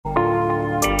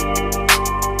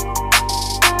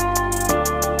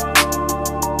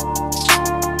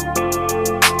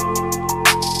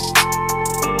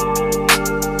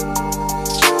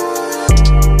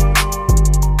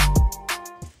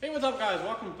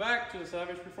back to the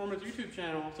Savage Performance YouTube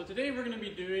channel. So today we're going to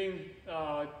be doing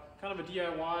kind of a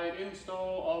DIY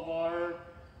install of our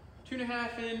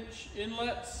 2.5-inch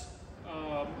inlets,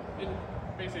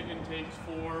 basic intakes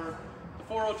for the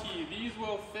 4.0T. These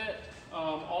will fit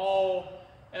all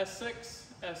S6,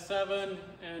 S7,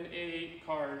 and A8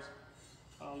 cars.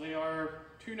 They are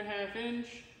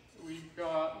 2.5-inch. We've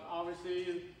got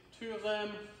obviously two of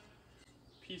them,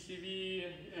 PCV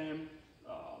and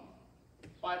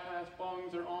bypass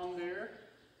bungs are on there.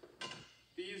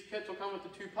 These kits will come with the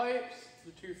two pipes,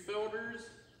 the two filters,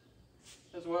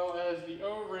 as well as the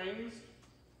O-rings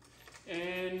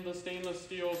and the stainless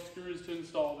steel screws to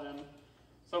install them.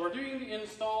 So we're doing the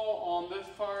install on this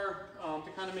car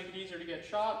to kind of make it easier to get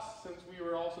shots, since we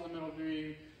were also in the middle of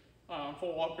doing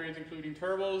full upgrades including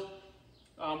turbos.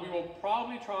 We will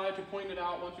probably try to point it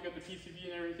out once we get the PCV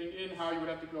and everything in how you would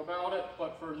have to go about it,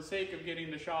 but for the sake of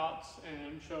getting the shots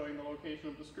and showing the location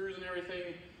of the screws and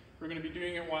everything, we're going to be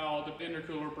doing it while the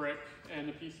intercooler brick and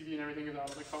the PCV and everything is out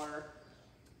of the car.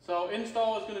 So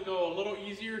install is going to go a little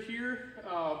easier here,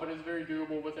 but it's very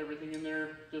doable with everything in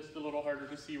there, just a little harder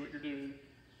to see what you're doing.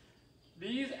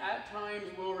 These at times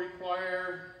will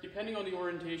require, depending on the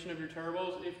orientation of your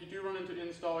turbos, if you do run into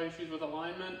install issues with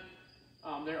alignment,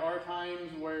 there are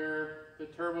times where the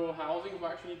turbo housings will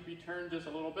actually need to be turned just a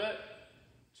little bit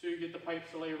to get the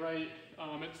pipes to lay right.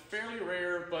 It's fairly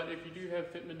rare, but if you do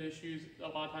have fitment issues, a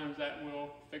lot of times that will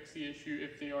fix the issue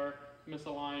if they are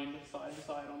misaligned side to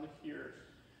side on the here.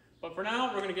 But for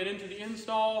now, we're going to get into the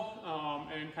install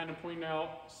and kind of point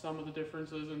out some of the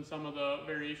differences and some of the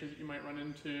variations that you might run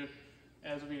into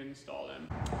as we install them.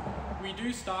 We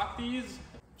do stock these,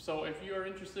 so if you are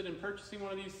interested in purchasing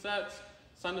one of these sets,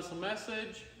 send us a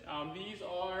message. These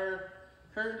are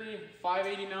currently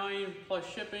 $5.89 plus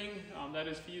shipping. That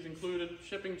is fees included.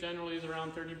 Shipping generally is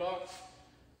around 30 bucks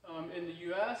in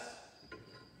the US.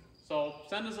 So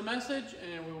send us a message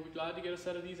and we will be glad to get a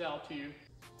set of these out to you.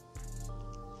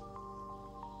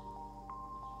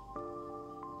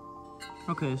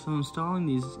 Okay, so installing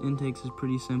these intakes is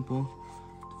pretty simple.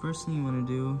 The first thing you want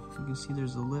to do, you can see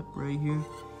there's a lip right here.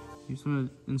 You just want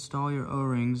to install your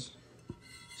O-rings.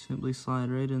 Simply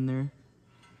slide right in there.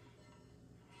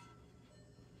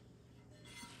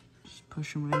 Just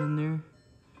push them right in there.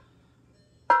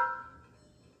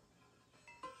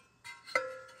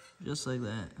 Just like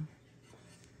that.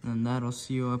 And that'll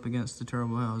seal up against the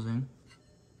turbo housing.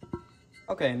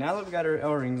 Okay, now that we've got our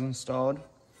O-rings installed,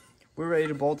 we're ready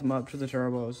to bolt them up to the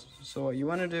turbos. So what you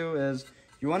want to do is,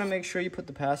 you want to make sure you put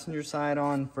the passenger side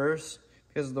on first,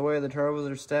 because of the way the turbos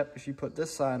are stepped. If you put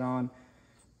this side on,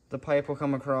 the pipe will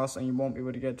come across and you won't be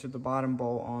able to get to the bottom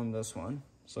bolt on this one.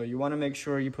 So you want to make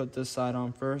sure you put this side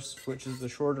on first, which is the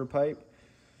shorter pipe.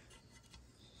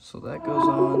 So that goes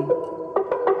on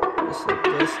just like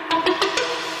this.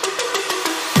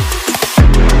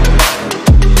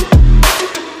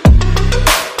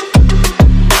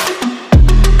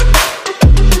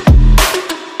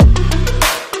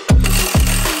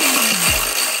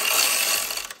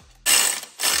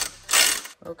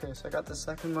 Okay, so I got the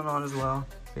second one on as well.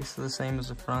 Basically the same as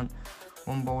the front.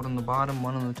 One bolt on the bottom,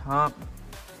 one on the top.